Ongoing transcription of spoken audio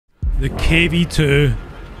the KV-2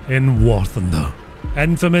 in War Thunder.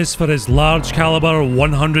 Infamous for his large caliber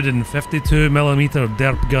 152mm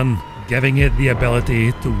derp gun, giving it the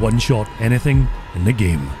ability to one-shot anything in the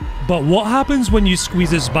game. But what happens when you squeeze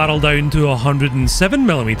this barrel down to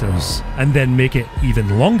 107mm and then make it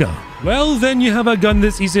even longer? Well, then you have a gun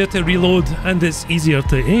that's easier to reload and it's easier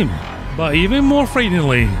to aim. But even more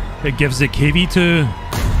frighteningly, it gives the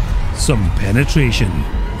KV-2 some penetration.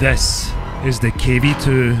 This is the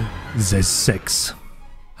KV-2 ZiS-6.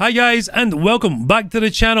 Hi guys, and welcome back to the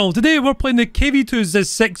channel. Today we're playing the KV-2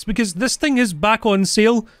 ZiS-6 because this thing is back on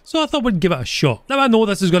sale, so I thought we'd give it a shot. Now I know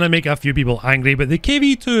this is going to make a few people angry, but the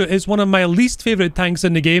KV-2 is one of my least favourite tanks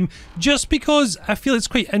in the game just because I feel it's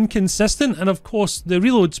quite inconsistent, and of course the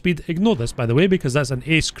reload speed, ignore this by the way because that's an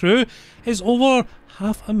ace crew, is over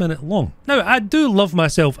half a minute long. Now I do love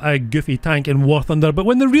myself a goofy tank in War Thunder, but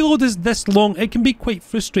when the reload is this long it can be quite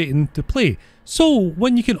frustrating to play. So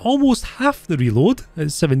when you can almost half the reload at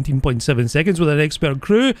 17.7 seconds with an expert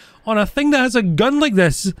crew on a thing that has a gun like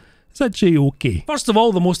this, it's actually okay. First of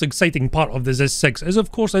all, the most exciting part of the ZiS-6 is of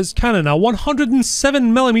course its cannon, a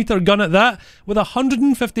 107mm gun at that, with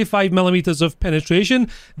 155mm of penetration.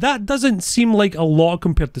 That doesn't seem like a lot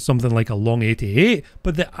compared to something like a long 88,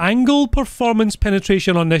 but the angle performance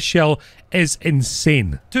penetration on this shell is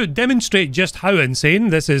insane. To demonstrate just how insane,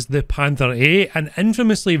 this is the Panther A, an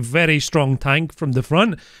infamously very strong tank from the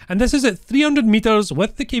front, and this is at 300 meters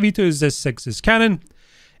with the KV-2 ZiS-6's cannon.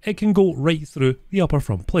 It can go right through the upper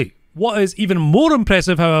front plate. What is even more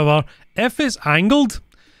impressive, however, if it's angled,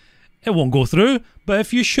 it won't go through, but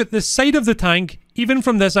if you shoot the side of the tank, even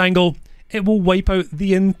from this angle, it will wipe out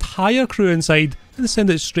the entire crew inside and send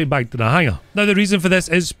it straight back to the hangar. Now the reason for this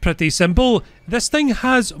is pretty simple. This thing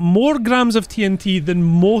has more grams of TNT than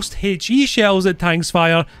most HE shells that tanks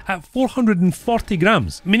fire at 440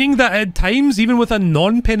 grams, meaning that at times, even with a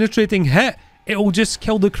non-penetrating hit, it will just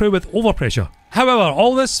kill the crew with overpressure. However,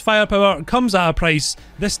 all this firepower comes at a price.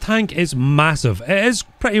 This tank is massive. It is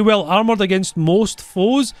pretty well armoured against most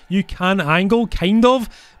foes. You can angle, kind of,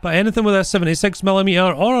 but anything with a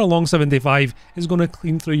 76mm or a long 75 is going to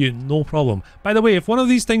clean through you, no problem. By the way, if one of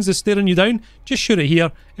these things is staring you down, just shoot it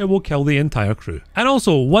here, it will kill the entire crew. And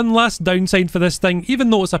also, one last downside for this thing,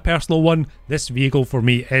 even though it's a personal one, this vehicle for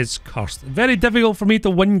me is cursed. Very difficult for me to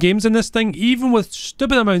win games in this thing, even with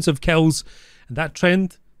stupid amounts of kills, and that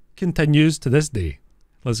trend continues to this day.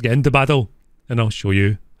 Let's get into battle and I'll show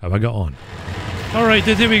you how I got on. Alright,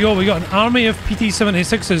 here we go. We got an army of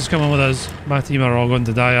PT-76s coming with us. My team are all going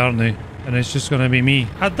to die, aren't they? And it's just going to be me.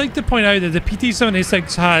 I'd like to point out that the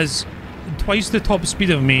PT-76 has twice the top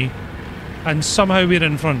speed of me and somehow we're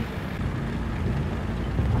in front.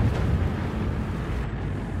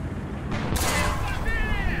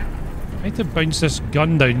 I need to bounce this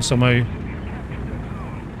gun down somehow.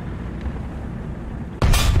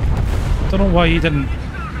 I don't know why he didn't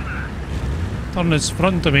turn his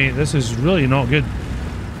front to me. This is really not good.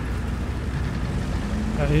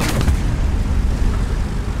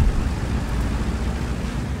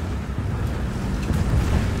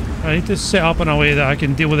 I need to set up in a way that I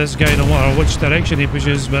can deal with this guy no matter which direction he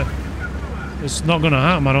pushes, but it's not going to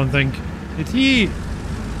happen, I don't think. Did he...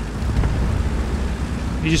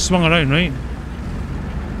 He just swung around, right?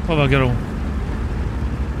 Clever girl.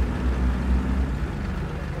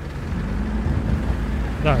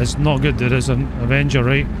 That is not good. There is an Avenger,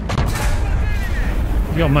 right?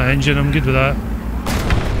 Got my engine, I'm good with that.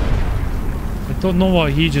 I don't know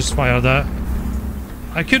what he just fired at.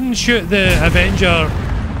 I couldn't shoot the Avenger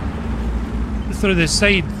through the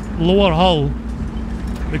side lower hull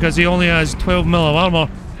because he only has 12mm of armour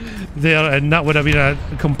there, and that would have been a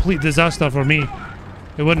complete disaster for me.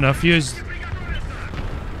 It wouldn't have fused.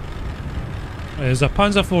 There's a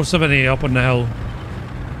Panzer 470 up on the hill.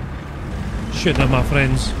 Shooting at my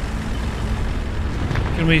friends.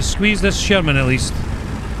 Can we squeeze this Sherman at least?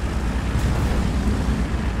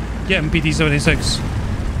 Get him, PT-76.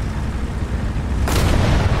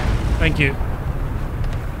 Thank you.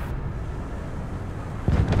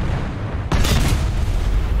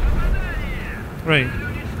 Right.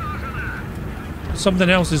 Something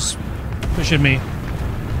else is pushing me.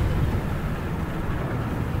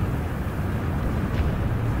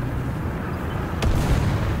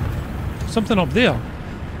 Something up there.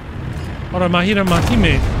 Or am I hearing my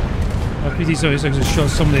teammate? My PT-76 has shot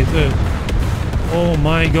somebody through. Oh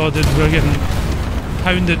my god, dude, we're getting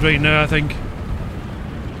pounded right now, I think.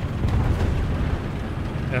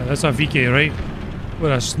 Yeah, that's a VK, right?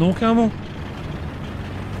 With a snow camel?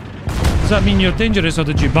 Does that mean you're dangerous or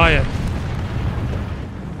did you buy it?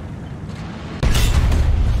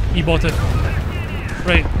 He bought it.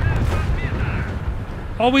 Right.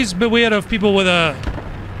 Always beware of people with a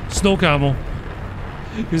snow camel.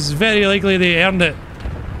 It's very likely they earned it.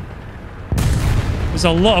 There's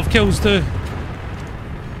a lot of kills too.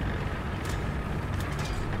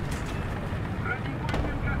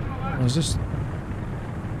 What is this?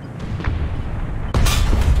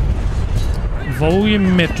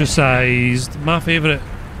 Volumetricized. My favourite.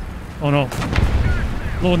 Oh no.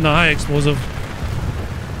 Loading the high explosive.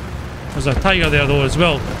 There's a tiger there though as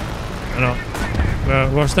well. I know.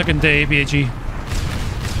 We're sticking to APHE.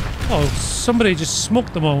 Oh, somebody just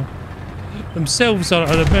smoked them all. Themselves or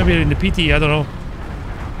maybe in the PT, I don't know.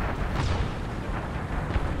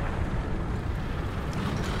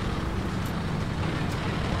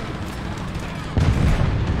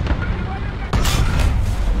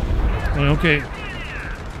 Okay.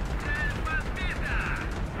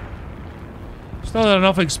 Still not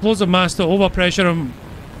enough explosive mass to overpressure him.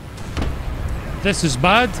 This is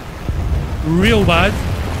bad. Real bad.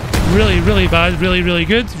 Really, really bad. Really, really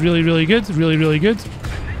good. Really, really good. Really, really good.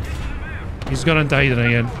 He's gonna die then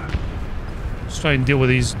again. Let's try and deal with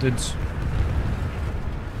these dudes.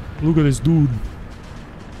 Look at this dude.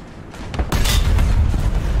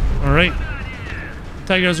 Alright.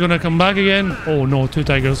 Tiger's gonna come back again. Oh no, 2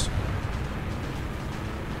 tigers.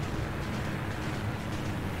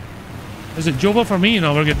 Is it Jova for me?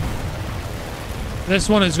 No, we're good. This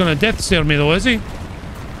one is gonna death stare me though, is he?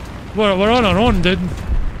 We're on our own, dude.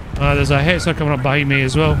 There's a Hetzer coming up behind me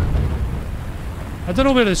as well. I don't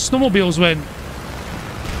know where the snowmobiles went.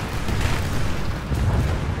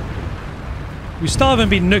 We still haven't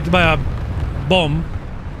been nuked by a bomb.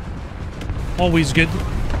 Always good.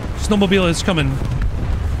 Snowmobile is coming.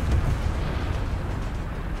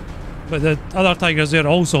 But the other tiger's there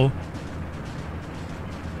also.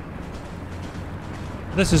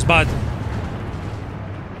 This is bad.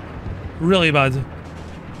 Really bad.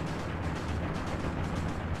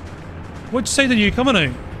 Which side are you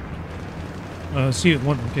coming out? See it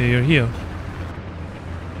one. Okay, you're here.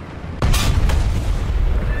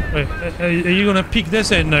 Right, are you gonna peek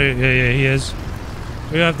this end now? Yeah, he is.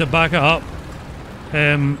 We have to back it up.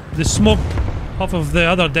 The smoke off of the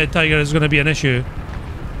other dead tiger is gonna be an issue.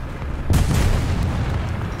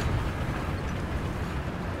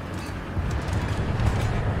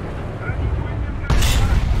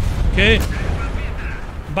 Okay.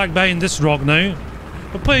 Back behind this rock now.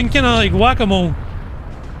 We're playing kind of like whack-a-mole.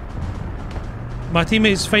 My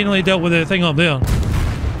teammates finally dealt with the thing up there.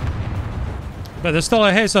 But there's still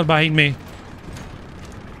a Hetzer behind me.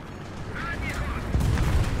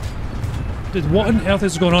 Dude, what on earth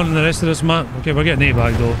is going on in the rest of this map? Okay, we're getting A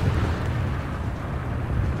back though.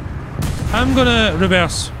 I'm gonna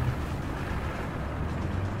reverse.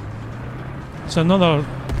 It's another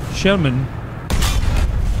Sherman.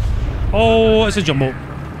 Oh, it's a jumbo.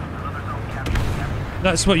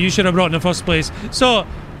 That's what you should have brought in the first place. So,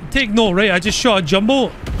 take note, right? I just shot a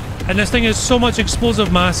jumbo, and this thing has so much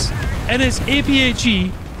explosive mass in its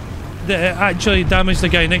APHE that it actually damaged the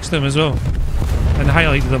guy next to him as well. And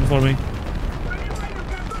highlighted them for me.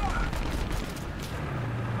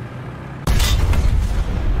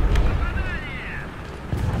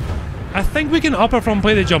 I think we can upper from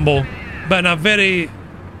play the jumbo, but in a very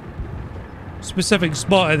specific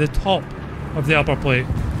spot at the top of the upper plate.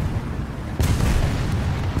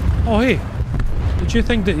 Oh hey, did you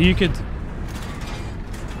think that you could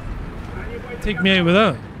take me out with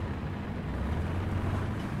that?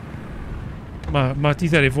 My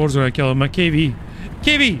T-34's gonna kill him. My KV.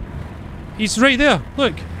 KV! He's right there,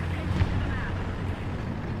 look.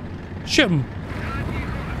 Shoot him.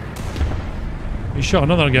 He shot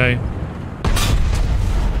another guy.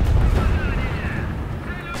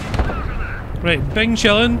 Right, Bing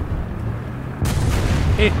chillin'.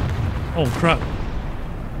 Hey. Oh crap.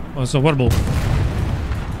 Oh, it's a Wurble.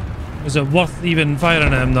 Is it worth even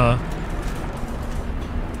firing at him now?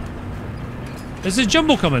 Is the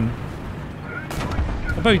jumbo coming?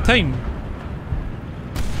 About time.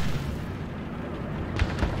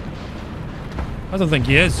 I don't think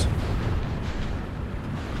he is.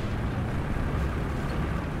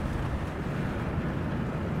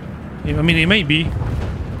 I mean, he might be.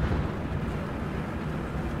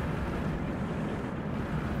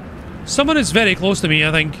 Someone is very close to me,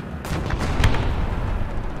 I think.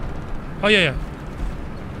 Oh, yeah.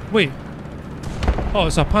 Wait. Oh,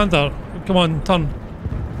 it's a Panther. Come on, turn.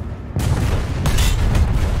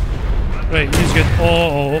 Right, he's good.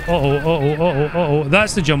 Oh.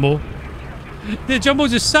 That's the jumbo. The jumbo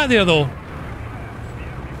just sat there, though.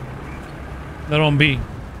 They're on B.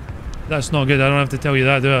 That's not good. I don't have to tell you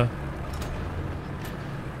that, do I?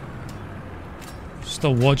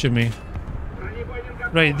 Still watching me.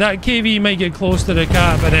 Right, that KV might get close to the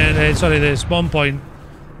cap and then, sorry, the spawn point.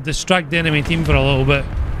 Distract the enemy team for a little bit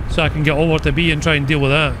so I can get over to B and try and deal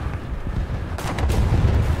with that.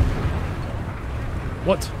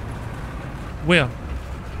 What? Where?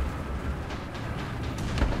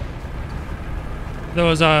 There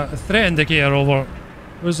was a threat indicator over.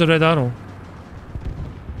 Where's the red arrow?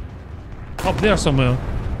 Up there somewhere.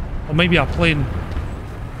 Or maybe a plane.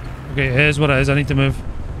 Okay, it is what it is. I need to move.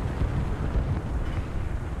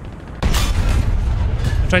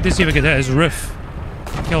 I tried to see if I could hit his roof.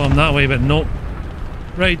 Kill him that way, but nope.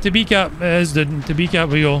 Right, to B cap it is, dude. To B cap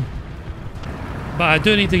we go. But I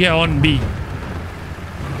do need to get on B.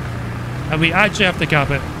 And we actually have to cap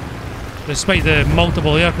it. Despite the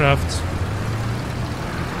multiple aircrafts.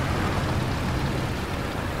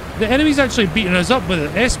 The enemy's actually beating us up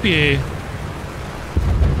with an SPA.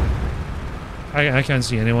 I can't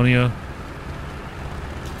see anyone here.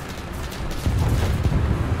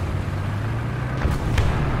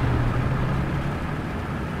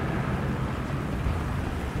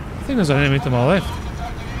 I think there's an enemy to my left.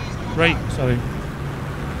 Right, sorry.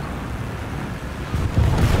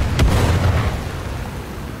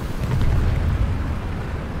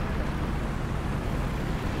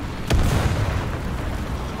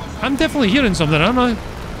 I'm definitely hearing something, aren't I?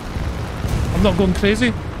 I'm not going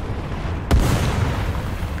crazy.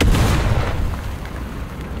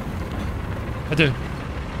 I do.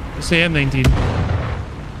 It's the M19.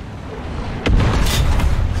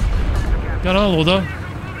 Got another loader.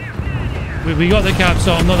 We got the cap,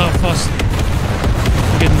 so I'm not that fussed.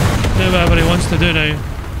 He can do whatever he wants to do now.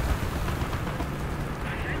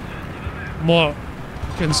 More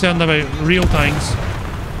concerned about real tanks.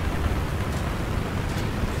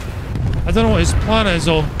 I don't know what his plan is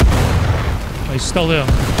though. Oh, he's still there.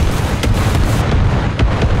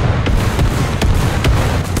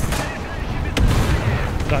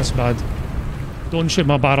 That's bad. Don't shoot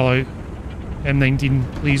my barrel out. M19,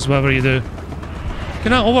 please, whatever you do.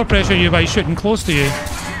 Can I overpressure you by shooting close to you?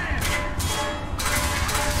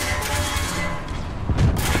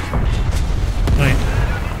 Right.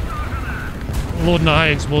 Loading a high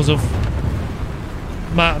explosive.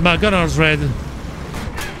 My gunner's red.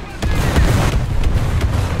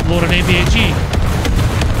 Load an ABAG.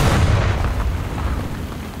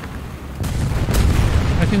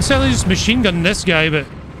 I can certainly just machine gun this guy, but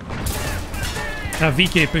that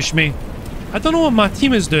VK pushed me. I don't know what my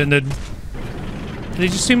team is doing, dude. They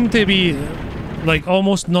just seem to be like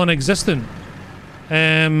almost non-existent.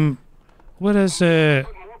 Where is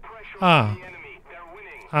I'm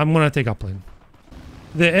gonna take a plane.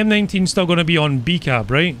 The M19's still gonna be on B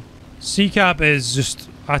cap, right? C cap is just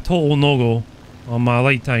a total no-go. Oh, my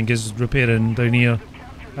light tank is repairing down here.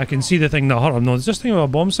 I can see the thing that hurt him. No, does this thing have a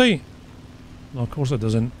bomb sight? No, of course it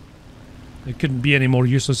doesn't. It couldn't be any more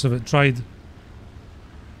useless if it tried.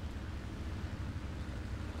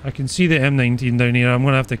 I can see the M19 down here. I'm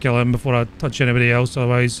going to have to kill him before I touch anybody else,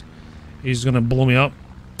 otherwise he's going to blow me up.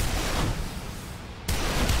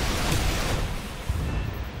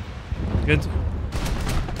 Good.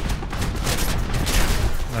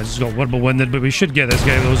 I just got wibble winded, but we should get this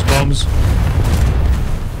guy with those bombs.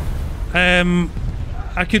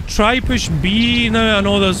 I could try push B now. I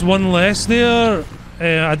know there's one less there.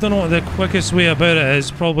 I don't know what the quickest way about it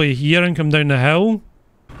is. Probably here and come down the hill.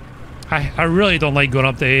 I really don't like going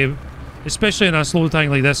up to A. Especially in a slow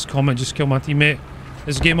tank like this. Comment, just kill my teammate.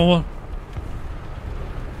 It's game over.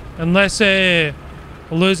 Unless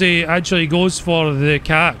Luzzy actually goes for the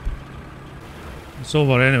cap. It's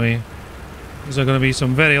over anyway. These are going to be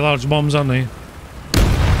some very large bombs, aren't they?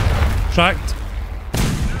 Tracked.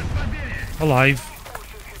 Alive.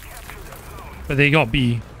 But they got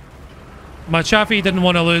B. My Chaffee didn't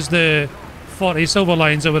want to lose the 40 silver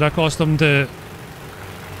lines that would have cost him to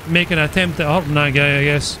make an attempt at hurting that guy, I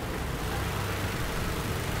guess.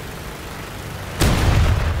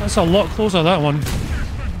 That's a lot closer, that one.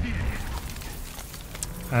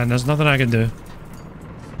 And there's nothing I can do.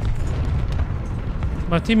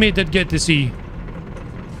 My teammate did get to see.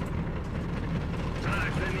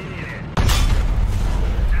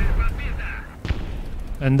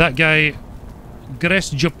 And that guy,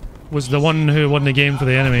 Gresjup, was the one who won the game for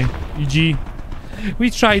the enemy. GG.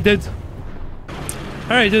 We tried it.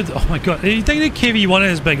 Alright, dude. Oh my god. You think the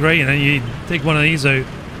KV-1 is big, right? And then you take one of these out.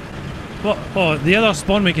 What? Oh, the other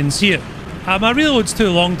spawn, we can see it. My reload's too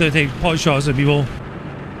long to take pot shots at people.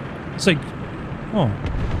 It's like... Oh.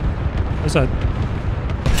 What's that?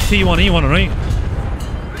 T1E1, right?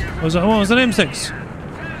 What was that? Oh, it was an M6.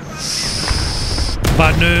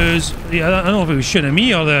 Bad news. Yeah, I don't know if it was shooting at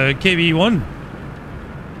me or the KV-1.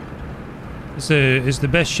 It's the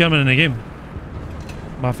best Sherman in the game.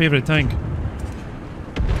 My favourite tank.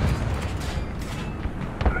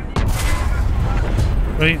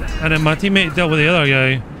 Right, and then my teammate dealt with the other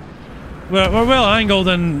guy. We're well angled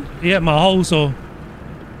and he hit my hull, so...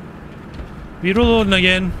 We're reloading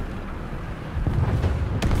again.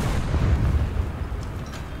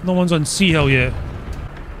 No one's on C Hill yet.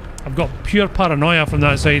 I've got pure paranoia from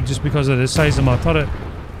that side just because of the size of my turret.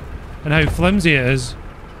 And how flimsy it is.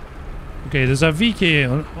 Okay, there's a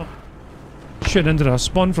VK shooting into a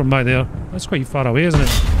spawn from back there. That's quite far away, isn't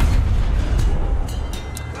it?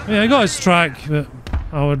 I mean, I got his track, but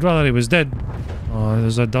I would rather he was dead. Oh,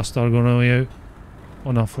 there's a duster going all the way out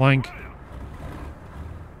on a flank.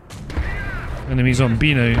 Enemies on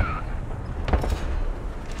B now.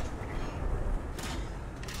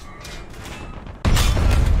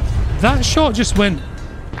 That shot just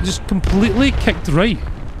completely kicked right.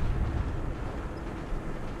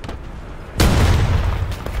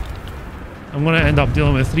 I'm gonna end up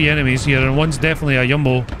dealing with 3 enemies here, and one's definitely a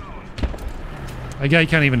Jumbo. A guy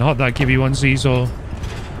can't even hurt that KV-1C, so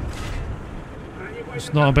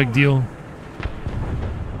it's not a big deal.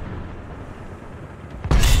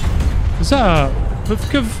 Is that a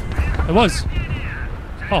Pufkiv? It was.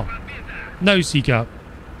 Oh, now C-cap.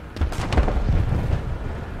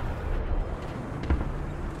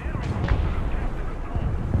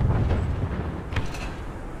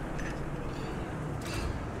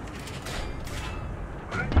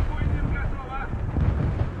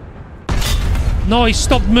 No, he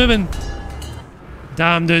stopped moving.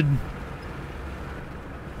 Damn, dude.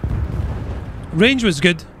 Range was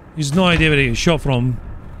good. He's no idea where he got shot from.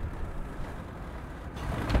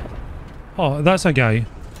 Oh, that's a guy.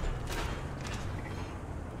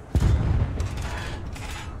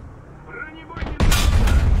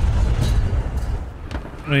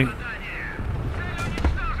 Right.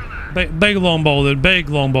 Big longbow, dude. Big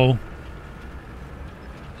longbow.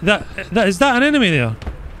 Is that an enemy there?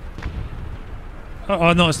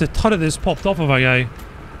 Oh no, it's the turret that's popped off of a guy.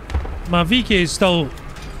 My VK is still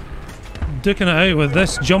duking it out with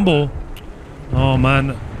this Jumbo. Oh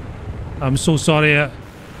man, I'm so sorry.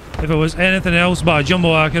 If it was anything else but a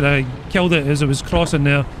Jumbo, I could have killed it as it was crossing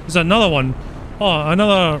there. There's another one. Oh,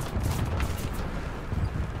 another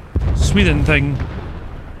Sweden thing.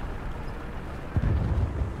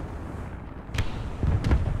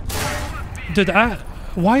 Dude,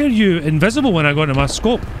 why are you invisible when I go into my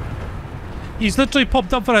scope? He's literally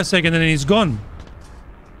popped up for a second and then he's gone.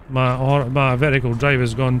 My vertical drive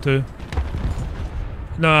is gone too.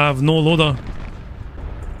 No, I have no loader.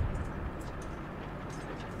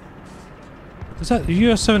 Is that the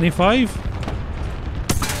US-75?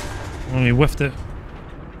 Oh, he whiffed it.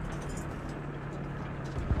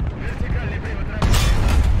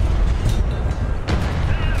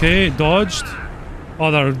 Okay, dodged.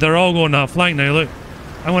 Oh, they're all going that flank now, look.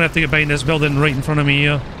 I'm gonna have to get behind this building right in front of me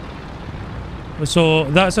here. So,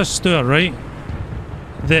 that's a Stuart, right?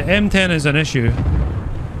 The M10 is an issue.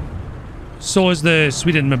 So is the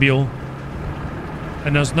Sweden Mobile.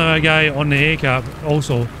 And there's now a guy on the A-cap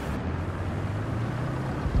also.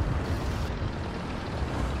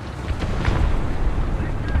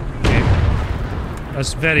 Okay.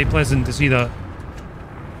 That's very pleasant to see that.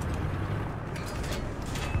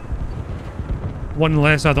 One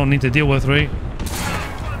less I don't need to deal with, right?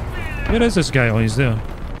 Where is this guy? Oh, he's there.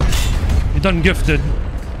 He done gifted.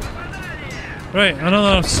 Right,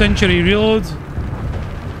 another century reload.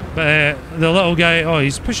 But the little guy, oh,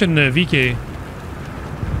 he's pushing the VK.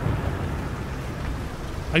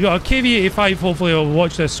 I got a KV-85, hopefully I'll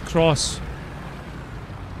watch this cross.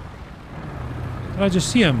 Did I just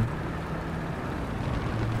see him?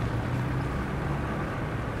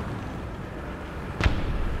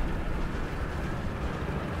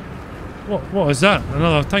 What is that?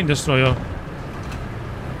 Another tank destroyer.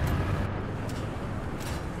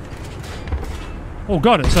 Oh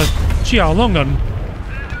god, it's a Chia long gun.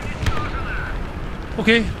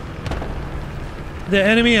 Okay. The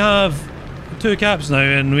enemy have 2 caps now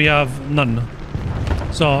and we have none.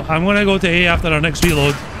 So I'm gonna go to A after our next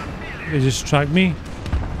reload. They just tracked me.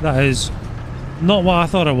 That is not what I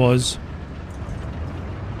thought it was.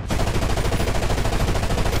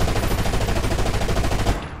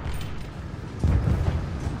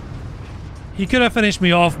 He could have finished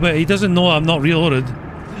me off, but he doesn't know I'm not reloaded.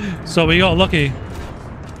 So we got lucky.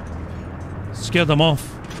 Scared him off.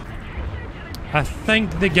 I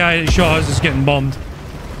think the guy that shot us is getting bombed.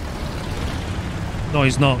 No,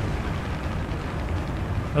 he's not.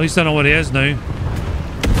 At least I know where he is now.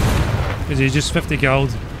 Because he's just 50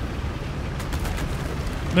 killed.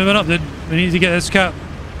 Moving up, dude. We need to get this cap.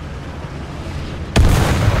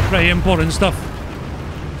 Pretty important stuff.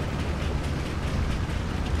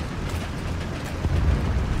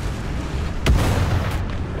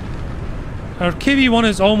 Our KV-1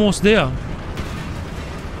 is almost there.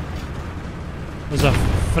 There's a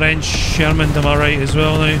French Sherman to my right as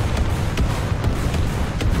well now.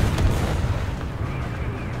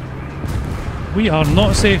 We are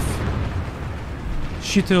not safe.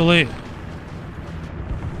 She too late.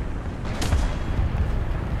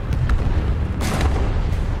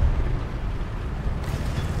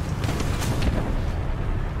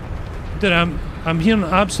 Dude, I'm hearing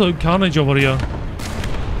absolute carnage over here.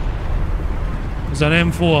 There's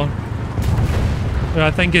an M4. Who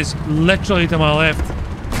I think is literally to my left.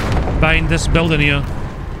 Behind this building here.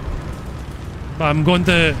 But I'm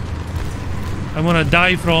gonna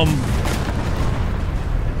die from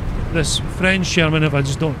this French Sherman if I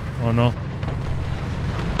just don't. Oh no.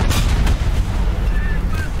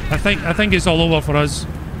 I think it's all over for us.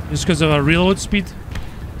 Just because of our reload speed.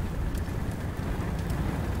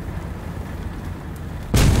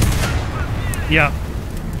 Yeah.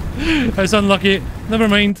 It's unlucky. Never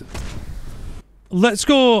mind. Let's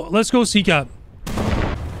go CCAP.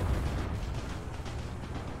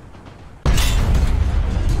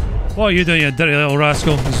 What are you doing, you dirty little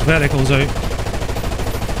rascal? His vertical's out.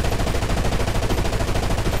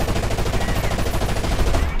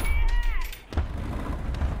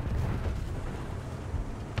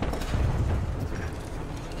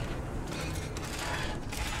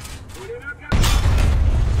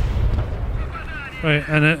 Right,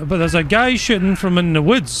 and but there's a guy shooting from in the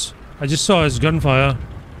woods. I just saw his gunfire.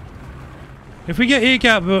 If we get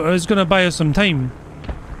ACAP, it's going to buy us some time.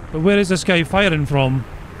 But where is this guy firing from?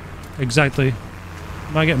 Exactly.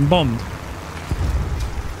 Am I getting bombed?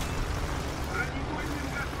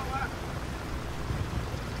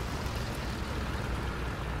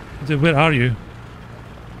 Dude, where are you?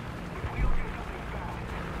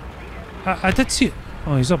 I did see it.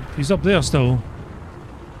 Oh, he's up there still.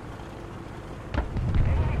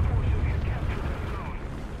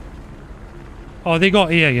 Oh, they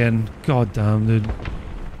got A again. God damn, dude.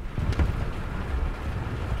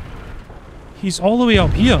 He's all the way up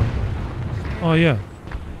here. Oh, yeah.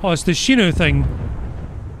 Oh, it's the Shino thing.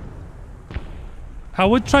 I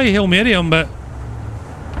would try Hail Mary him, but...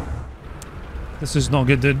 this is not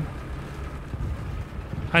good, dude.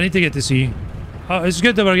 I need to get to C. It's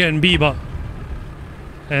good that we're getting B, but...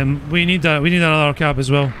 we need another cap as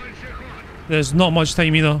well. There's not much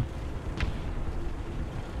time either.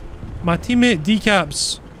 My teammate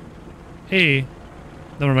decaps A.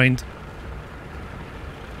 Never mind.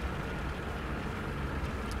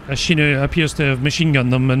 Ashino appears to have machine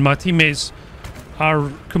gunned them, and my teammates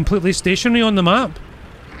are completely stationary on the map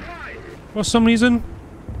for some reason.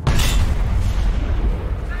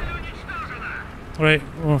 Right,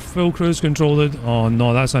 we're full cruise controlled. Oh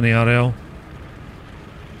no, that's an ARL.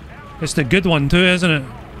 It's the good one too, isn't it?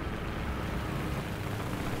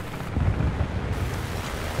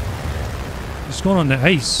 It's going on the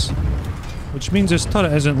ice, which means this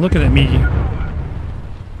turret isn't looking at me.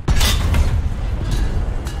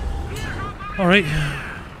 Alright.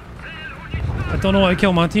 I don't know how to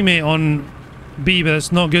kill my teammate on B, but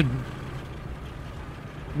it's not good.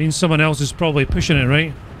 It means someone else is probably pushing it,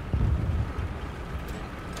 right?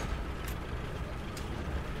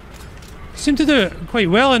 Seem to do it quite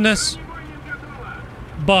well in this,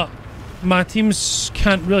 but my teams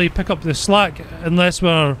can't really pick up the slack unless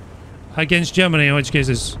we're against Germany, in which case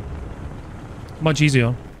it's much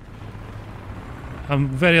easier. I'm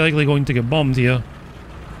very likely going to get bombed here.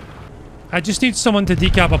 I just need someone to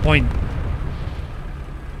decap a point.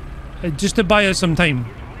 Just to buy us some time.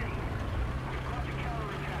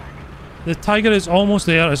 The Tiger is almost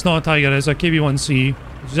there. It's not a Tiger, it's a KV-1C,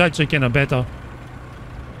 which is actually kind of better.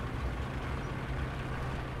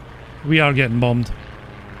 We are getting bombed.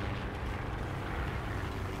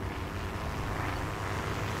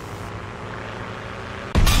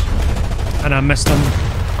 And I missed him.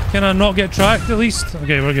 Can I not get tracked at least?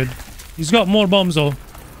 Okay, we're good. He's got more bombs though.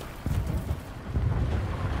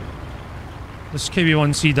 This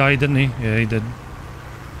KV-1C died, didn't he? Yeah, he did.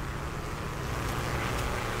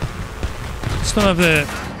 Just don't have the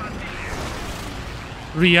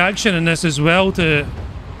reaction in this as well to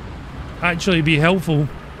actually be helpful.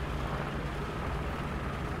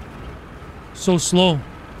 So slow.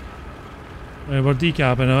 Right, we're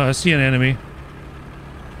decapping. I see an enemy.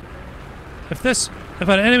 If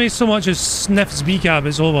an enemy so much as sniffs B-cap,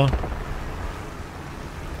 it's over.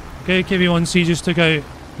 Okay, KV-1C just took out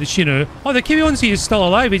the Shino. Oh, the KV-1C is still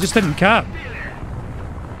alive, he just didn't cap.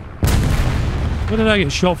 Where did I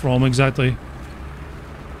get shot from exactly?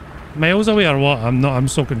 Miles away or what? I'm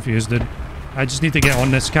so confused, dude. I just need to get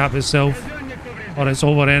on this cap itself. Or it's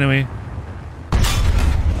over anyway.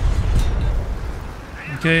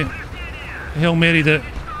 Okay. Hail Mary'd it.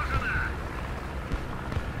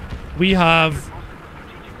 We have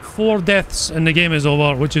 4 deaths and the game is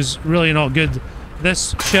over, which is really not good.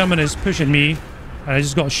 This Sherman is pushing me, and I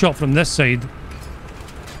just got shot from this side.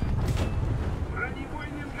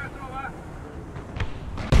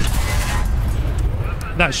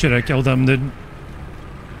 That should have killed him, dude.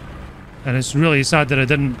 And it's really sad that I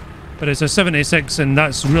didn't. But it's a 76, and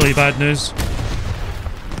that's really bad news.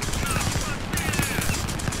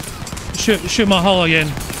 Shoot my hull again.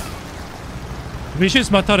 If he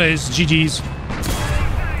shoots my turret, it's GG's.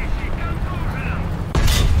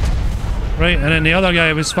 Right, and then the other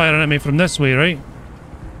guy was firing at me from this way, right?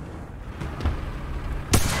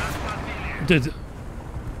 Dude.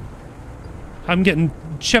 I'm getting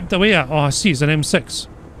chipped away at. Oh, I see, it's an M6.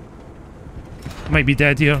 Might be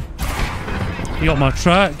dead here. He got my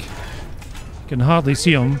track. Can hardly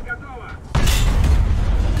see him.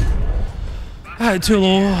 Too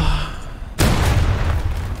low.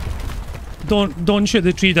 Don't shoot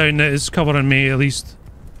the tree down that is covering me, at least.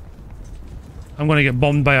 I'm gonna get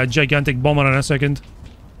bombed by a gigantic bomber in a second.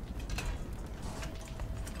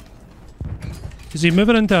 Is he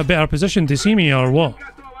moving into a better position to see me or what?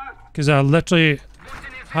 Because I literally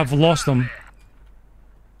have lost him.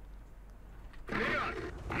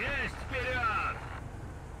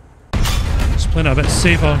 Just playing a bit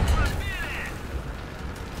safer.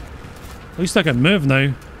 At least I can move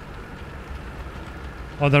now.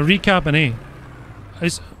 Oh, they're recapping, eh?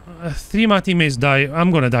 It's 3 of my teammates die.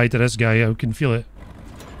 I'm gonna die to this guy. I can feel it.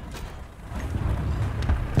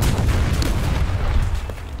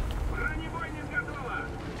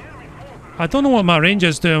 I don't know what my range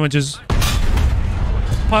is doing, which is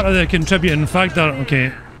part of the contributing factor.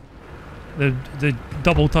 Okay. The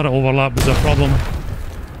double turret overlap is a problem.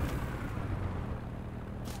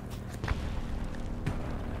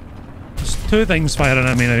 There's 2 things firing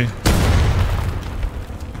at me now.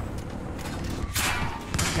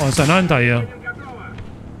 Oh, it's an anti here.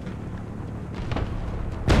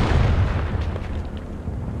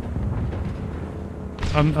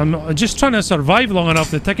 I'm just trying to survive long enough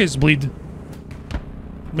the tickets bleed.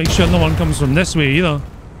 Make sure no one comes from this way either.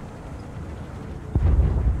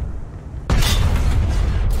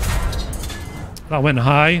 That went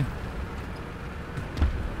high.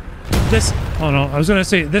 This... Oh no, I was gonna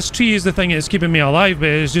say, this tree is the thing that's keeping me alive, but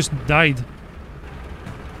it's just died.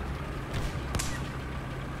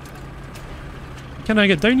 Can I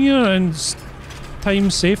get down here and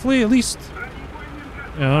time safely, at least?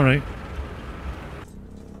 Yeah, alright.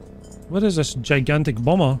 What is this gigantic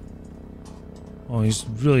bomber? Oh, he's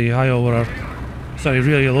really high over our... Sorry,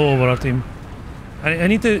 really low over our team. I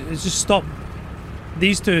need to just stop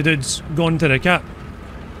these 2 dudes going to the cap.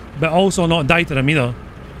 But also not die to them either.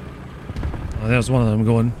 Oh, there's one of them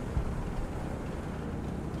going.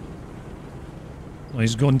 Oh,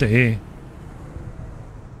 he's going to A.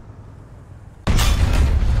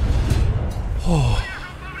 Oh,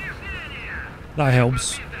 that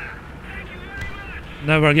helps.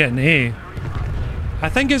 Now we're getting A. I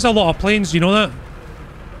think it's a lot of planes, you know that?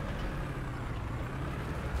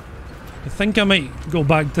 I think I might go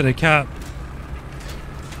back to the cap.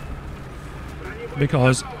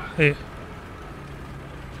 Because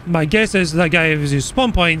my guess is that guy, if his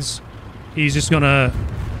spawn points, he's just gonna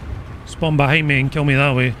spawn behind me and kill me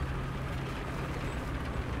that way.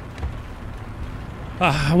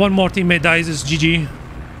 One more teammate dies, it's GG.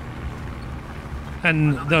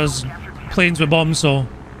 And there's planes with bombs, so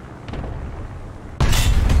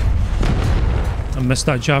I missed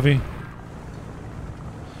that Chavi.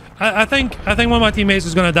 I think one of my teammates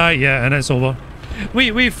is gonna die, yeah, and it's over.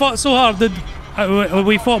 We fought so hard,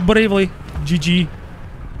 we fought bravely. GG.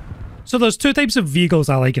 So there's 2 types of vehicles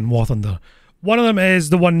I like in War Thunder. One of them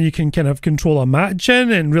is the one you can kind of control a match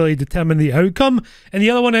in and really determine the outcome. And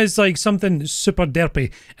the other one is like something super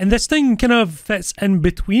derpy. And this thing kind of fits in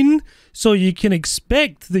between. So you can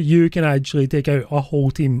expect that you can actually take out a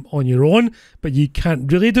whole team on your own, but you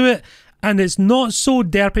can't really do it. And it's not so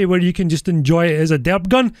derpy where you can just enjoy it as a derp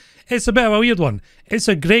gun. It's a bit of a weird one. It's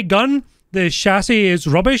a great gun. The chassis is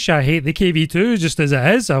rubbish. I hate the KV-2 just as it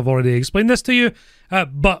is. I've already explained this to you.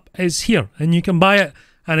 But it's here and you can buy it.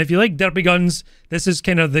 And if you like derpy guns, this is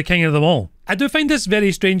kind of the king of them all. I do find this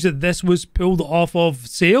very strange that this was pulled off of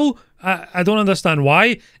sale. I don't understand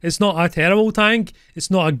why. It's not a terrible tank.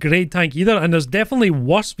 It's not a great tank either. And there's definitely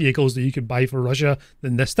worse vehicles that you could buy for Russia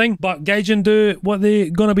than this thing. But Gaijin do what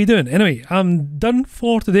they gonna be doing. Anyway, I'm done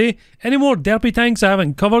for today. Any more derpy tanks I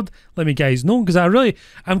haven't covered, let me guys know. Because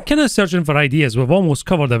I'm kind of searching for ideas. We've almost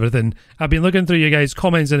covered everything. I've been looking through you guys'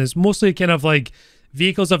 comments and it's mostly kind of like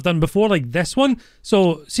vehicles I've done before, like this one.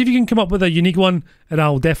 So see if you can come up with a unique one and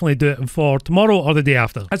I'll definitely do it for tomorrow or the day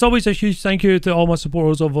after. As always, a huge thank you to all my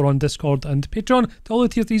supporters over on Discord and Patreon. To all the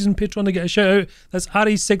tier 3s and Patreon to get a shout out. That's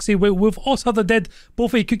Ari, Sixy, Wolf, Oss the Dead,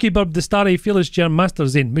 Buffy, Cookie Burb, The Starry, Fearless Germ, Master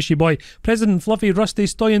Zane, Mishy Boy, President Fluffy, Rusty,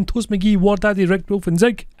 Stoyan, Toast McGee, War Daddy, Rick, Wolf, and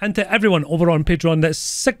Zig. And to everyone over on Patreon, that's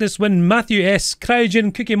Sickness Win, Matthew S,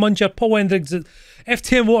 Cryogen, Cookie Muncher, Paul Hendricks,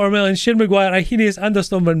 FTM Watermelon, Shane Maguire, Ahinius,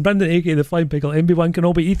 Anderstorm, Brandon AK, The Flying Pickle, MB1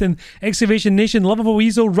 Kenobi, Ethan, Excavation Nation, Lovable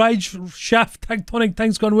Weasel, Raj, Shaft, Tectonic,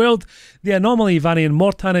 Tanks Gone Wild, The Anomaly, Vanian,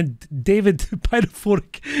 Mortan, and David,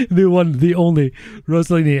 Pyrophoric, the one, the only,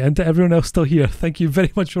 Rosalini, and to everyone else still here, thank you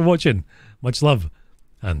very much for watching. Much love,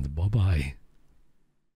 and bye-bye.